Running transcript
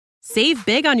Save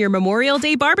big on your Memorial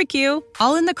Day barbecue,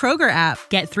 all in the Kroger app.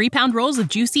 Get 3-pound rolls of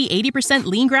juicy 80%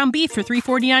 lean ground beef for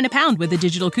 $3.49 a pound with a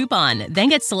digital coupon. Then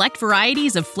get select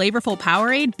varieties of flavorful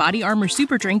Powerade, Body Armor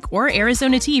Super Drink, or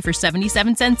Arizona tea for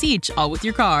 77 cents each, all with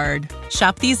your card.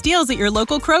 Shop these deals at your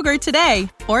local Kroger today,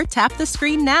 or tap the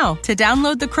screen now to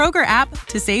download the Kroger app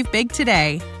to save big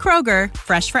today. Kroger,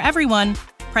 fresh for everyone.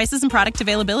 Prices and product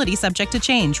availability subject to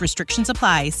change. Restrictions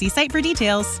apply. See site for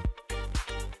details.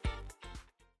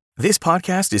 This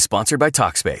podcast is sponsored by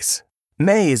Talkspace.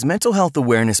 May is Mental Health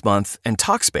Awareness Month, and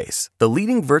Talkspace, the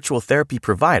leading virtual therapy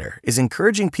provider, is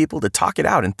encouraging people to talk it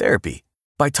out in therapy.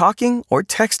 By talking or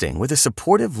texting with a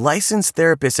supportive, licensed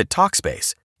therapist at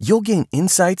Talkspace, you'll gain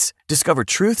insights, discover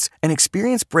truths, and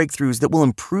experience breakthroughs that will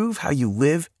improve how you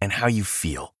live and how you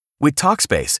feel. With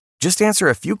Talkspace, just answer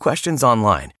a few questions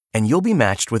online, and you'll be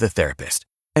matched with a therapist.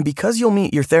 And because you'll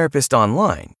meet your therapist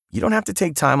online, you don't have to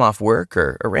take time off work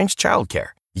or arrange childcare.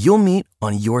 You'll meet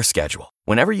on your schedule,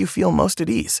 whenever you feel most at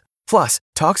ease. Plus,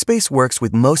 Talkspace works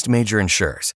with most major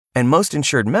insurers, and most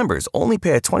insured members only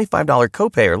pay a $25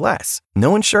 copay or less.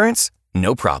 No insurance?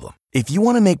 No problem. If you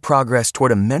want to make progress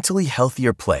toward a mentally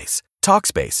healthier place,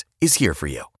 Talkspace is here for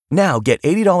you. Now get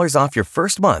 $80 off your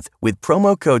first month with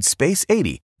promo code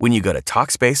SPACE80 when you go to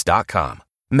Talkspace.com.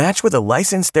 Match with a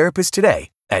licensed therapist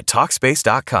today at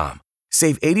Talkspace.com.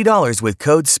 Save $80 with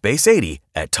code SPACE80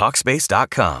 at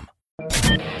Talkspace.com.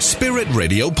 Spirit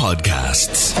Radio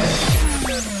Podcasts.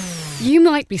 You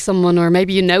might be someone, or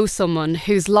maybe you know someone,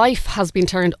 whose life has been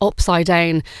turned upside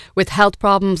down with health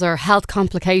problems or health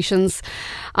complications.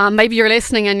 Maybe you're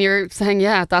listening and you're saying,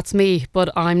 yeah, that's me,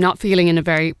 but I'm not feeling in a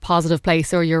very positive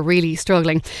place, or you're really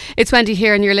struggling. It's Wendy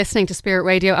here, and you're listening to Spirit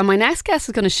Radio, and my next guest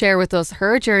is going to share with us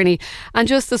her journey and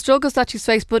just the struggles that she's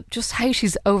faced, but just how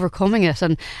she's overcoming it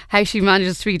and how she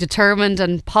manages to be determined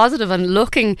and positive and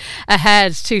looking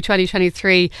ahead to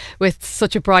 2023 with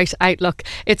such a bright outlook.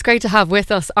 It's great to have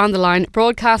with us on the line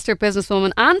broadcaster,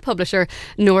 businesswoman and publisher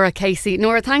Norah Casey.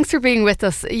 Norah, thanks for being with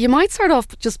us. You might start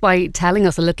off just by telling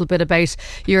us a little bit about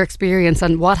your experience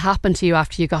and what happened to you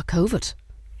after you got COVID.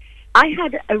 I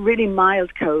had a really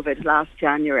mild COVID last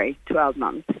January, 12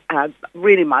 months.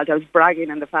 Really mild. I was bragging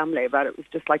in the family about it. It was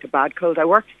just like a bad cold. I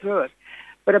worked through it.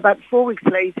 But about 4 weeks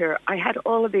later, I had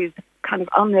all of these kind of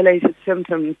unrelated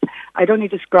symptoms. I'd only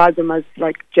describe them as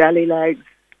like jelly legs,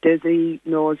 dizzy,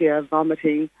 nausea,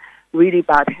 vomiting, really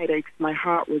bad headaches. My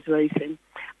heart was racing.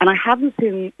 And I haven't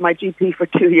seen my GP for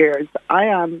 2 years.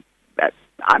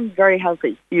 I'm very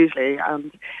healthy, usually,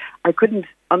 and I couldn't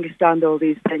understand all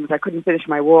these things. I couldn't finish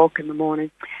my walk in the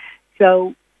morning.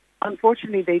 So,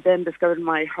 unfortunately, they then discovered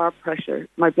my heart pressure.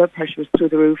 My blood pressure was through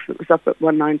the roof. It was up at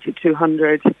 190,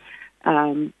 200.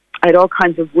 I had all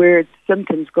kinds of weird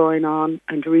symptoms going on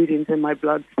and readings in my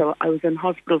blood. So I was in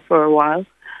hospital for a while.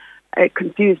 It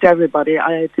confused everybody.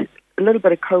 I had a little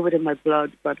bit of COVID in my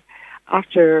blood, but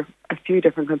after a few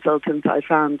different consultants, I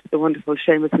found the wonderful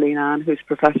Seamus Leanne, who's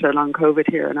Professor of Long COVID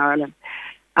here in Ireland,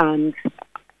 and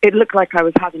it looked like I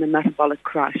was having a metabolic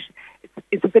crash.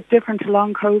 It's a bit different to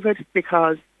Long COVID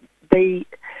because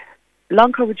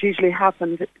Long COVID usually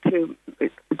happened, to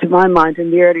my mind,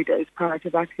 in the early days prior to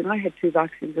vaccine. I had 2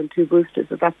 vaccines and 2 boosters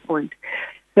at that point,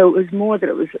 so it was more that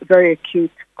it was a very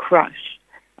acute crash.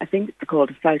 I think it's called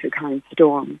a cytokine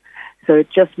storm. So it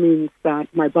just means that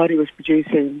my body was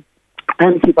producing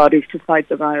antibodies to fight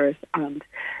the virus, and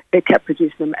it kept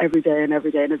producing them every day, and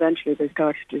eventually they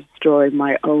started to destroy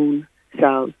my own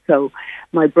cells. So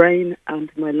my brain and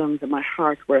my lungs and my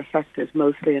heart were affected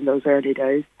mostly in those early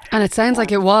days. And it sounds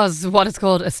like it was what is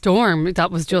called a storm that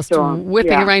was just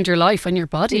whipping around your life and your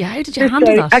body. How did you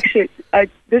handle that? Actually,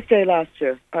 this day last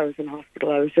year, I was in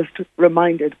hospital. I was just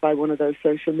reminded by one of those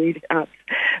social media apps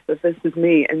that this was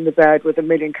me in the bed with 1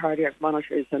 million cardiac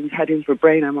monitors and heading for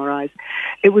brain MRIs.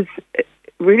 It was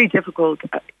really difficult.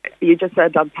 You just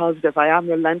said I'm positive. I am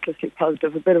relentlessly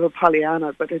positive, a bit of a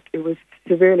Pollyanna, but it was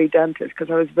severely dented because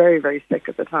I was very, very sick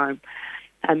at the time.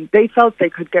 And they felt they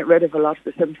could get rid of a lot of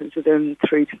the symptoms within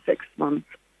 3 to 6 months.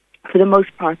 For the most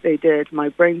part, they did. My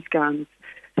brain scans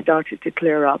started to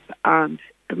clear up, and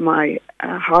my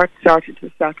heart started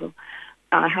to settle.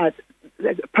 I had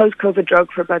a post-COVID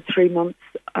drug for about 3 months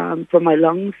for my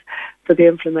lungs, for the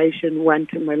inflammation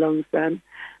went in my lungs then.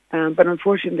 But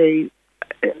unfortunately,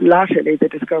 latterly they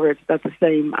discovered that the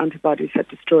same antibodies had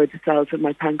destroyed the cells in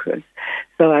my pancreas.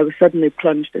 So I was suddenly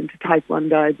plunged into type 1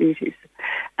 diabetes.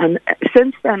 And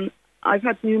since then, I've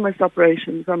had numerous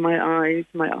operations on my eyes.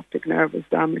 My optic nerve was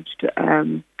damaged.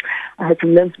 I had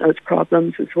some lymph nodes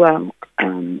problems as well.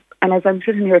 And as I'm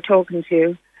sitting here talking to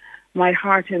you, my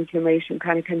heart inflammation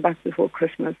kind of came back before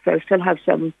Christmas. So I still have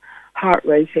some heart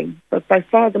racing. But by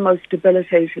far the most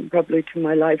debilitating probably to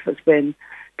my life has been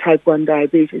type 1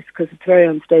 diabetes, because it's very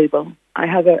unstable. I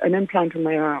have an implant in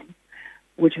my arm,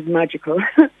 which is magical,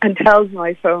 and tells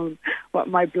my phone what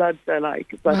my bloods are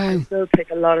like. But Wow. I still take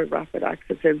a lot of rapid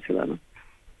access insulin.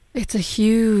 It's a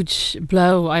huge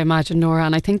blow, I imagine, Norah.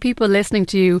 And I think people listening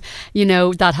to you, you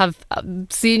know, that have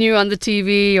seen you on the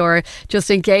TV or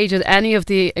just engaged with any of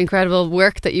the incredible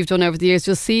work that you've done over the years,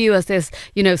 just see you as this,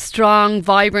 you know, strong,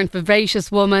 vibrant,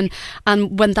 vivacious woman.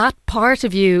 And when that part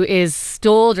of you is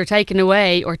stalled or taken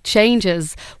away or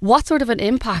changes, what sort of an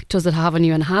impact does it have on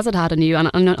you, and has it had on you and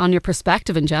on your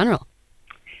perspective in general?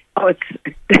 Oh, it's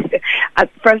at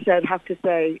first I'd have to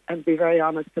say and be very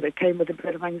honest that it came with a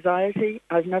bit of anxiety.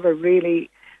 I've never really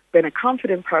been a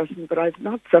confident person, but I've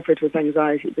not suffered with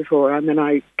anxiety before. I mean,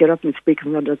 I get up and speak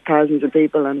in front of thousands of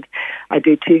people, and I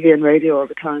do TV and radio all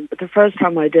the time. But the first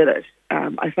time I did it,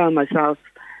 I found myself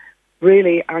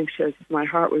really anxious. My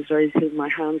heart was racing, my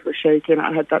hands were shaking.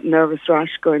 I had that nervous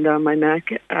rash going down my neck.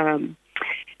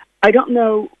 I don't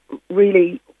know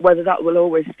really whether that will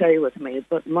always stay with me,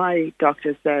 but my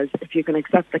doctor says if you can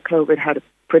accept that COVID had a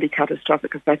pretty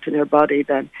catastrophic effect on your body,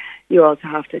 then you also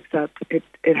have to accept it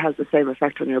has the same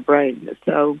effect on your brain.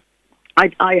 So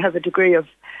I have a degree of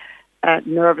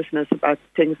nervousness about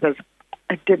things that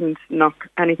didn't knock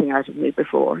anything out of me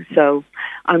before. So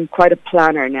I'm quite a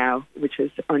planner now, which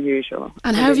is unusual.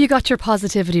 And how have you got your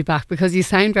positivity back? Because you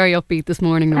sound very upbeat this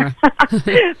morning, Norah.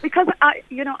 Because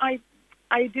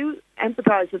I do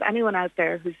empathise with anyone out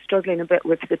there who's struggling a bit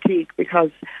with fatigue, because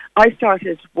I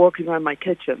started walking around my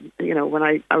kitchen, you know, when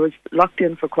I was locked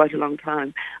in for quite a long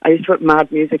time. I used to put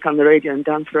mad music on the radio and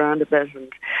dance around a bit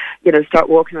and, you know, start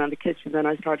walking around the kitchen. Then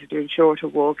I started doing shorter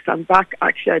walks. I'm back,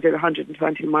 actually I did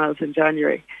 120 miles in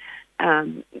January.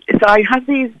 So I have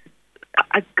these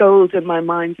goals in my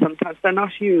mind sometimes. They're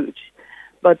not huge.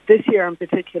 But this year in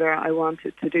particular, I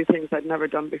wanted to do things I'd never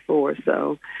done before.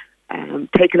 So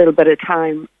take a little bit of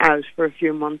time out for a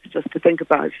few months just to think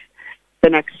about the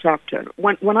next chapter.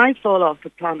 When I fall off the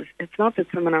planet, it's not that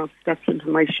someone else steps into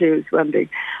my shoes, Wendy.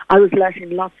 I was letting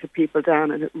lots of people down,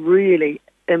 and it really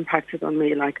impacted on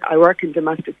me. Like, I work in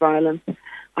domestic violence.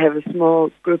 I have a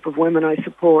small group of women I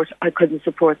support. I couldn't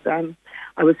support them.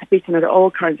 I was speaking at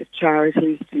all kinds of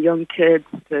charities, to young kids,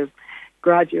 to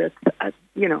graduates.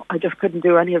 I just couldn't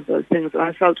do any of those things, and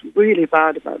I felt really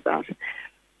bad about that.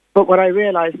 But what I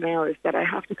realise now is that I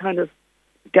have to kind of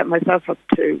get myself up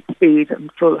to speed and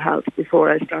full health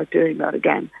before I start doing that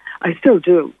again. I still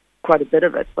do quite a bit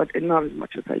of it, but not as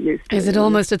much as I used to. Is it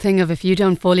almost a thing of if you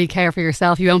don't fully care for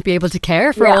yourself, you won't be able to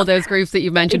care for all those groups that you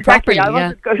mentioned properly? I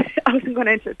wasn't going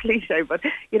into a cliche, but,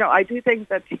 you know, I do think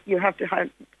that you have to have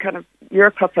kind of,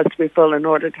 your cup has to be full in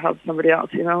order to help somebody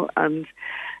else, you know, and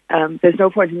there's no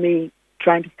point in me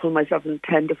trying to pull myself in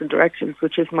 10 different directions,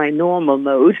 which is my normal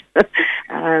mode.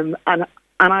 And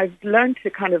I've learned to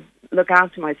kind of look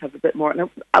after myself a bit more. And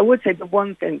I would say the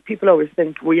one thing, people always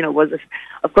think, well, you know, was it,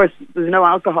 of course, there's no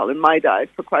alcohol in my diet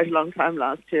for quite a long time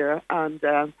last year. And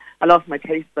I lost my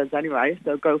taste buds anyway,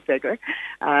 so go figure,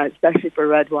 especially for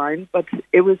red wine. But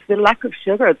it was the lack of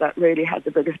sugar that really had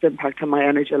the biggest impact on my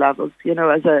energy levels. You know,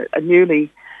 as a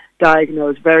newly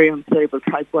diagnosed, very unstable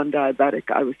type 1 diabetic,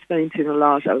 I was fainting a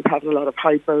lot. I was having a lot of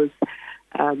hypos.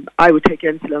 I would take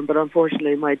insulin, but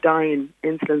unfortunately my dying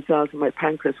insulin cells in my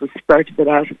pancreas was spurted it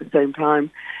out at the same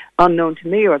time, unknown to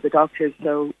me or the doctors.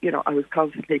 So, you know, I was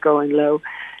constantly going low.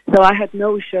 So I had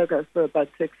no sugar for about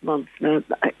 6 months. Now,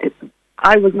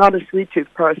 I was not a sweet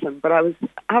tooth person, but I was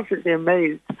absolutely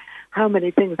amazed how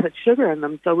many things had sugar in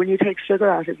them. So when you take sugar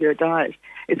out of your diet,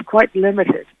 it's quite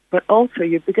limited. But also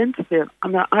you begin to feel,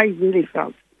 I really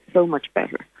felt so much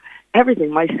better.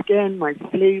 Everything, my skin, my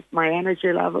sleep, my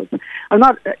energy levels. I'm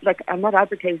not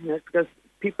advocating this because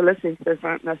people listening to this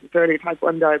aren't necessarily type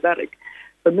 1 diabetic.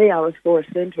 For me, I was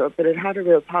forced into it, but it had a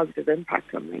real positive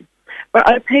impact on me. But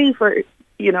I pay for,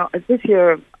 you know, this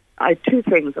year I had two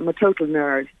things. I'm a total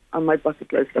nerd on my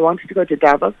bucket list. I wanted to go to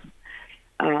Davos.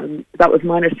 That was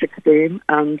minus 16,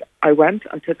 and I went.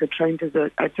 I took a plane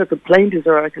to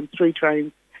Zurich and 3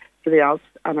 trains to the Alps,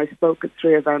 and I spoke at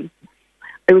 3 events.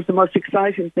 It was the most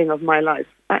exciting thing of my life.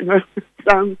 I know it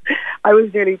sounds, I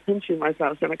was nearly pinching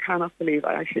myself, and I cannot believe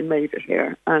I actually made it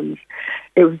here. And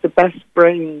it was the best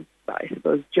brain, I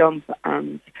suppose, jump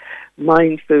and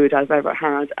mind food I've ever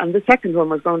had. And the second one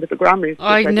was going to the Grammys.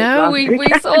 I know, we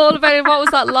saw all about it. What was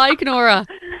that like, Norah?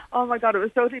 Oh my God, it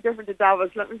was totally different to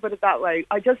Davos, let me put it that way.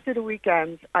 I just did a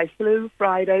weekend. I flew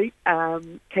Friday,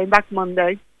 came back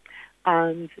Monday,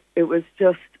 and it was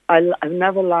just, I've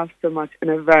never laughed so much in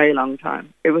a very long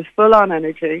time. It was full on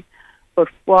energy. But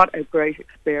what a great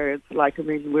experience. Like, I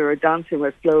mean, we were dancing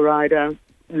with Flo Rida.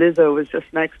 Lizzo was just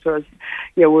next to us.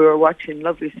 Yeah, we were watching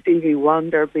lovely Stevie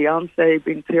Wonder, Beyonce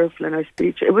being tearful in her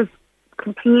speech. It was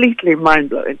completely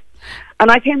mind-blowing.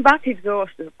 And I came back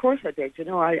exhausted. Of course I did. You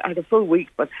know, I had a full week,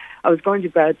 but I was going to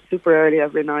bed super early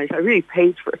every night. I really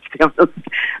paid for it, to be honest.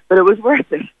 But it was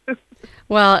worth it.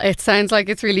 Well, it sounds like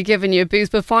it's really given you a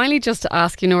boost. But finally, just to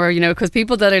ask you, Norah, you know, because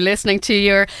people that are listening to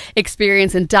your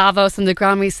experience in Davos and the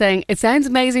Grammys saying, it sounds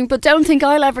amazing, but don't think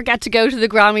I'll ever get to go to the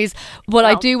Grammys. But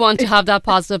I do want to have that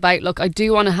positive outlook. I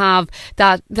do want to have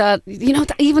that you know,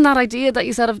 even that idea that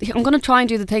you said, of, I'm going to try and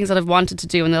do the things that I've wanted to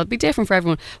do, and they'll be different for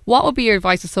everyone. What would be your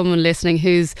advice to someone listening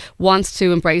who wants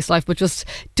to embrace life, but just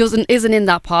isn't in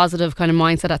that positive kind of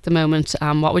mindset at the moment?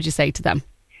 What would you say to them?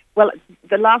 Well,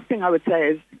 the last thing I would say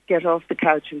is get off the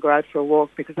couch and go out for a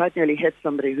walk, because I'd nearly hit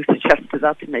somebody who suggested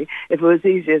that to me. If it was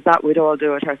easy as that, we'd all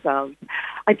do it ourselves.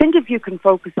 I think if you can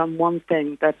focus on one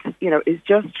thing that, you know, is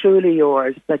just truly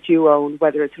yours, that you own,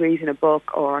 whether it's reading a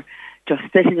book or just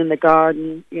sitting in the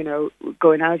garden, you know,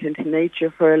 going out into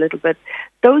nature for a little bit,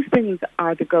 those things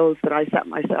are the goals that I set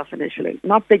myself initially.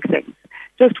 Not big things,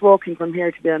 just walking from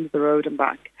here to the end of the road and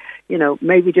back. You know,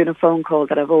 maybe doing a phone call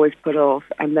that I've always put off,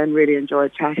 and then really enjoy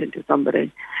chatting to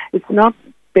somebody. It's not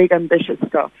big, ambitious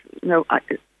stuff. You know,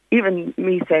 even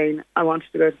me saying I wanted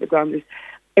to go to the Grammys,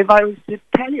 if I was to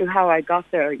tell you how I got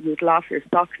there, you'd laugh your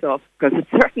socks off, because it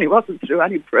certainly wasn't through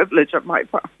any privilege on my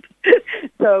part.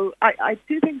 So I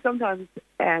do think sometimes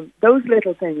those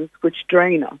little things which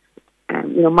drain us.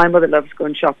 You know, my mother loves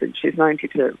going shopping. She's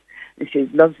 92. And she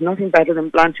loves nothing better than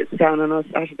Blanchett's Town on a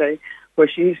Saturday, where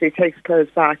she usually takes clothes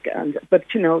back. But,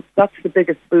 you know, that's the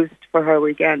biggest boost for her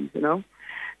weekend, you know.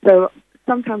 So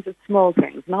sometimes it's small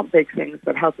things, not big things,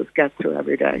 that help us get through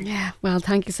every day. Yeah, well,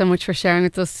 thank you so much for sharing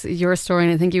with us your story,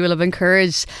 and I think you will have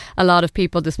encouraged a lot of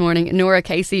people this morning. Norah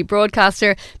Casey,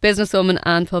 broadcaster, businesswoman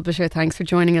and publisher, thanks for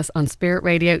joining us on Spirit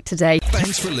Radio today.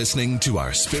 Thanks for listening to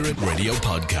our Spirit Radio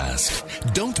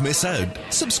podcast. Don't miss out.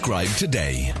 Subscribe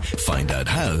today. Find out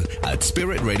how at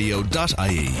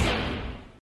spiritradio.ie.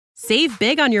 Save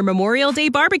big on your Memorial Day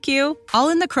barbecue, all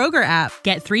in the Kroger app.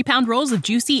 Get 3-pound rolls of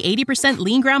juicy 80%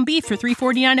 lean ground beef for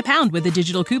 $3.49 a pound with a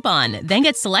digital coupon. Then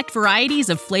get select varieties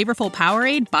of flavorful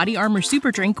Powerade, Body Armor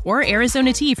Super Drink, or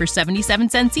Arizona tea for 77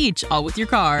 cents each, all with your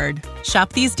card.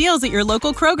 Shop these deals at your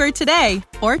local Kroger today,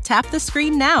 or tap the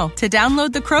screen now to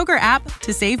download the Kroger app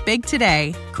to save big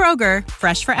today. Kroger,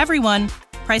 fresh for everyone.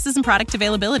 Prices and product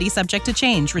availability subject to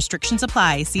change. Restrictions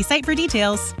apply. See site for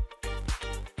details.